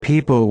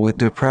people with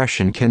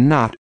depression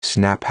cannot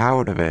snap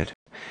out of it.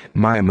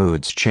 My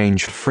moods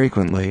change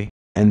frequently,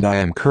 and I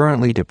am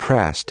currently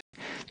depressed.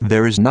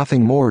 There is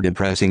nothing more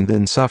depressing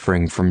than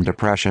suffering from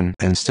depression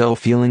and still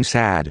feeling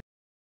sad.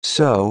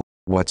 So,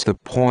 what's the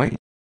point?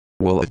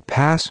 Will it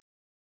pass?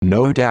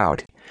 No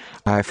doubt.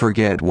 I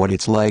forget what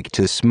it's like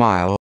to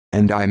smile,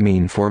 and I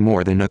mean for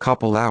more than a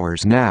couple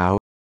hours now.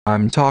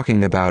 I'm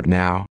talking about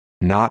now,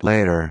 not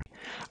later.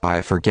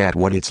 I forget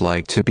what it's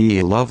like to be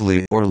a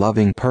lovely or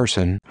loving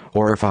person,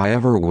 or if I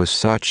ever was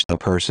such a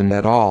person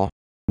at all.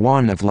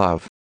 One of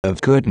love,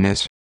 of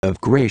goodness, of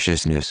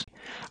graciousness.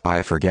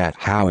 I forget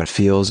how it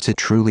feels to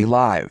truly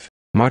live,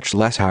 much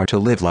less how to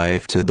live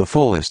life to the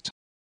fullest.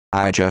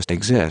 I just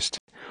exist.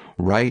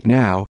 Right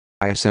now,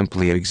 I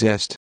simply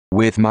exist,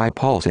 with my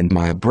pulse and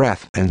my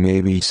breath and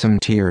maybe some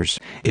tears,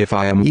 if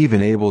I am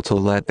even able to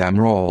let them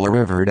roll a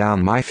river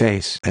down my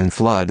face and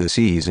flood the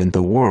seas and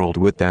the world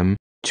with them,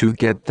 to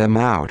get them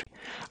out.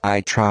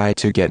 I try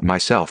to get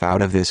myself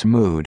out of this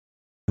mood.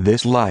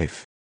 This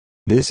life.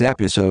 This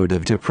episode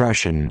of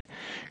depression.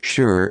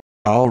 Sure,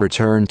 I'll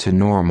return to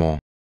normal.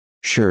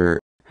 Sure.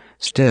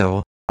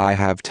 Still, I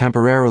have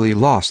temporarily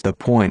lost the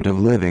point of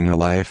living a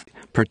life,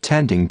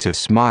 pretending to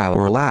smile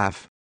or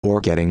laugh,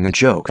 or getting a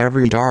joke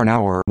every darn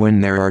hour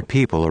when there are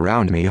people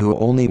around me who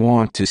only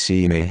want to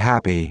see me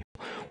happy.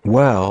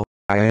 Well,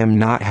 I am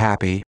not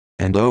happy,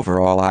 and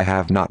overall I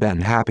have not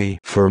been happy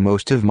for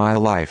most of my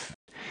life.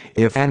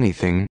 If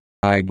anything,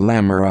 I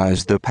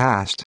glamorize the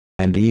past,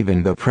 and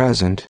even the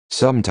present,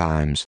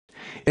 sometimes.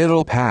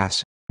 It'll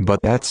pass,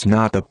 but that's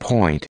not the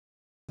point.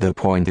 The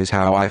point is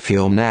how I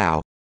feel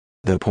now.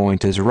 The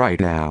point is right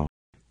now.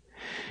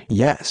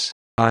 Yes,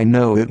 I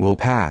know it will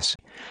pass.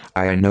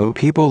 I know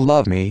people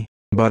love me,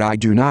 but I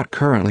do not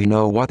currently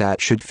know what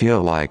that should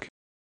feel like.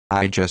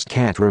 I just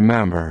can't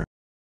remember.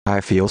 I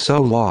feel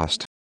so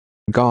lost.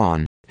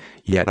 Gone.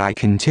 Yet I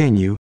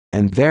continue,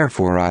 and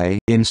therefore I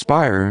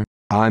inspire,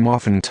 I'm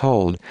often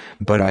told,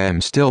 but I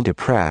am still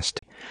depressed.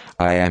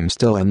 I am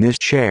still in this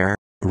chair,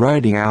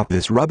 writing out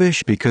this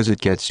rubbish because it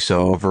gets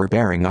so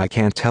overbearing I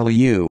can't tell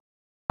you.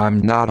 I'm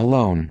not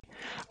alone.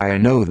 I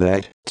know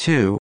that,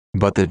 too,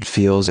 but that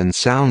feels and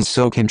sounds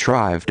so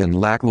contrived and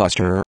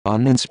lackluster,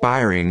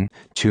 uninspiring,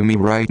 to me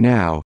right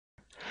now.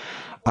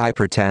 I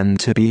pretend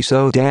to be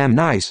so damn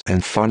nice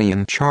and funny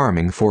and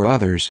charming for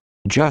others,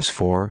 just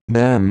for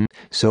them,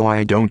 so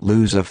I don't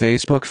lose a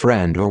Facebook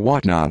friend or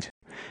whatnot.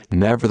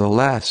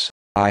 Nevertheless,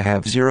 I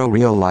have zero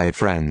real-life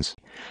friends.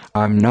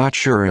 I'm not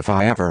sure if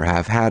I ever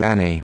have had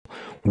any.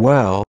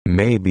 Well,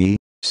 maybe,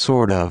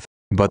 sort of,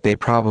 but they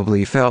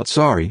probably felt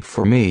sorry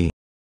for me.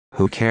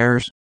 Who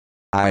cares?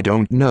 I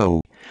don't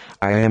know.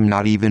 I am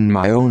not even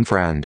my own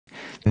friend.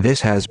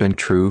 This has been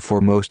true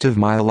for most of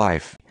my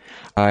life.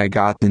 I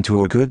got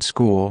into a good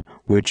school,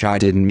 which I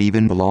didn't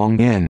even belong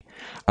in.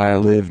 I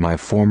lived my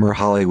former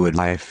Hollywood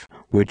life,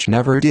 which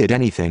never did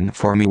anything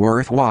for me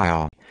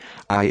worthwhile.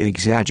 I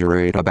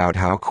exaggerate about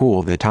how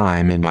cool the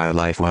time in my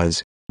life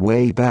was,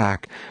 way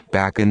back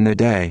in the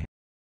day.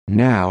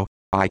 Now,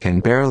 I can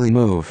barely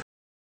move.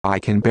 I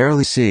can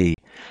barely see.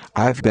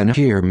 I've been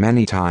here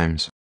many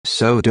times,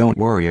 so don't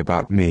worry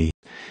about me.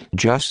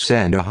 Just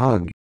send a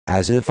hug,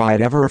 as if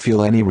I'd ever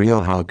feel any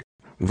real hug.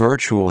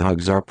 Virtual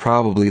hugs are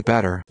probably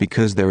better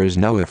because there is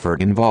no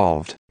effort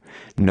involved.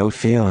 No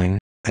feeling,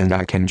 and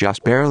I can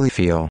just barely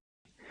feel.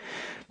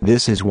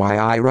 This is why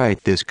I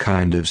write this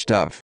kind of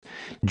stuff.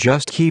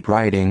 Just keep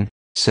writing,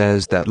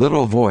 says that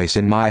little voice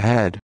in my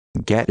head.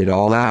 Get it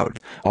all out,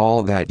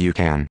 all that you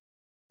can.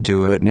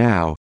 Do it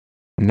now.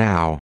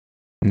 Now.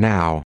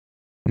 Now.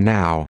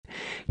 Now.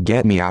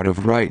 Get me out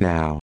of right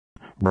now.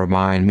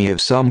 Remind me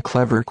of some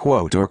clever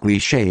quote or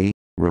cliché,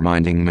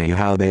 reminding me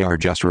how they are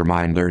just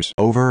reminders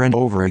over and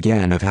over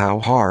again of how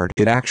hard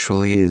it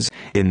actually is,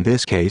 in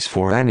this case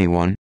for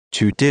anyone,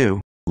 to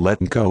do,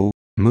 let go,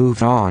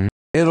 move on,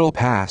 it'll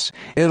pass,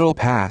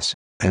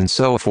 and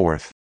so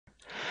forth.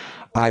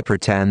 I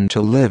pretend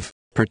to live,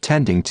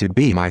 pretending to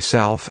be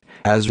myself,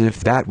 as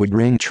if that would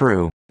ring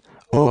true.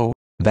 Oh,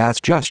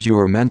 that's just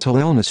your mental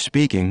illness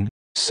speaking,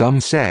 some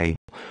say.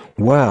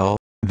 Well,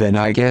 then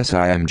I guess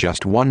I am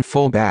just one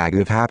full bag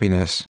of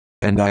happiness,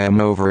 and I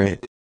am over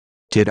it.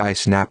 Did I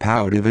snap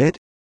out of it?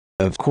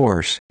 Of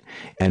course.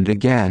 And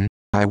again,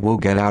 I will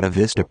get out of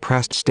this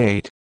depressed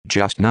state,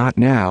 just not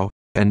now,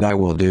 and I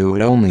will do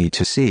it only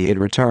to see it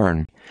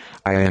return.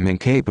 I am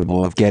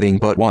incapable of getting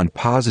but one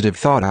positive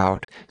thought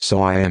out,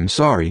 so I am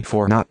sorry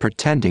for not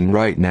pretending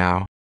right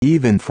now,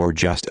 even for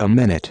just a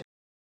minute.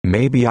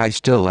 Maybe I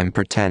still am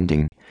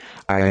pretending.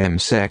 I am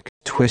sick,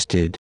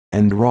 twisted,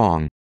 and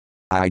wrong.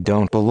 I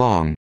don't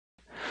belong.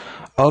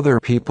 Other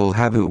people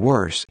have it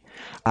worse.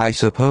 I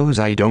suppose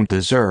I don't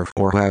deserve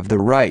or have the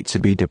right to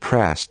be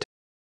depressed.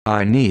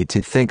 I need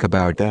to think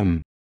about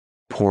them.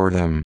 Poor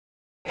them.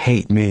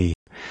 Hate me.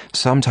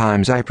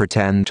 Sometimes I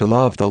pretend to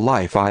love the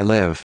life I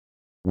live.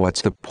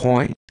 What's the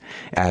point?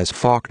 As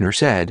Faulkner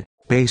said,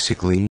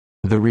 basically,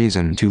 the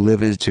reason to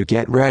live is to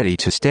get ready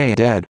to stay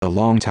dead a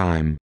long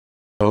time.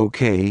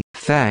 Okay,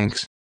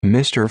 thanks,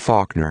 Mr.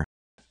 Faulkner.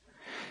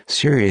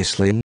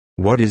 Seriously,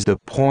 What is the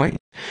point?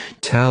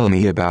 Tell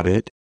me about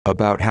it,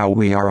 about how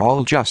we are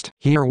all just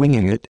here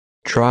winging it,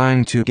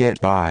 trying to get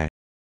by.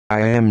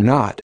 I am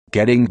not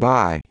getting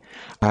by.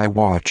 I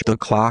watch the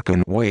clock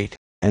and wait,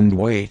 and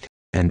wait,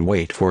 and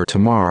wait for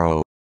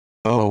tomorrow.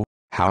 Oh,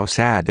 how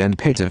sad and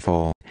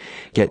pitiful.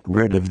 Get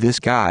rid of this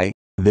guy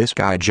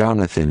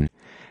Jonathan.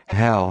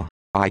 Hell,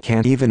 I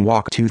can't even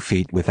walk 2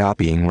 feet without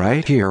being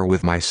right here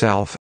with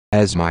myself,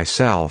 as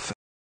myself.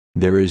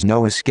 There is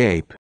no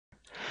escape.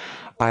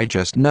 I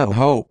just know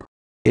hope.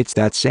 It's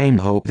that same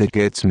hope that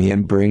gets me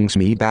and brings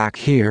me back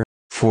here,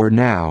 for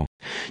now.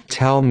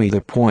 Tell me the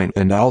point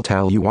and I'll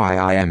tell you why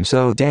I am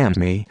so damned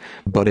me,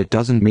 but it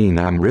doesn't mean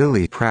I'm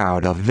really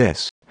proud of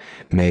this.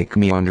 Make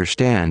me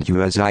understand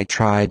you as I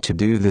tried to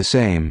do the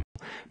same.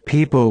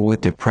 People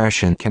with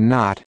depression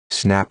cannot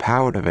snap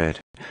out of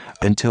it.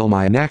 Until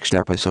my next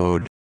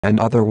episode, and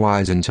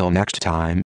otherwise until next time.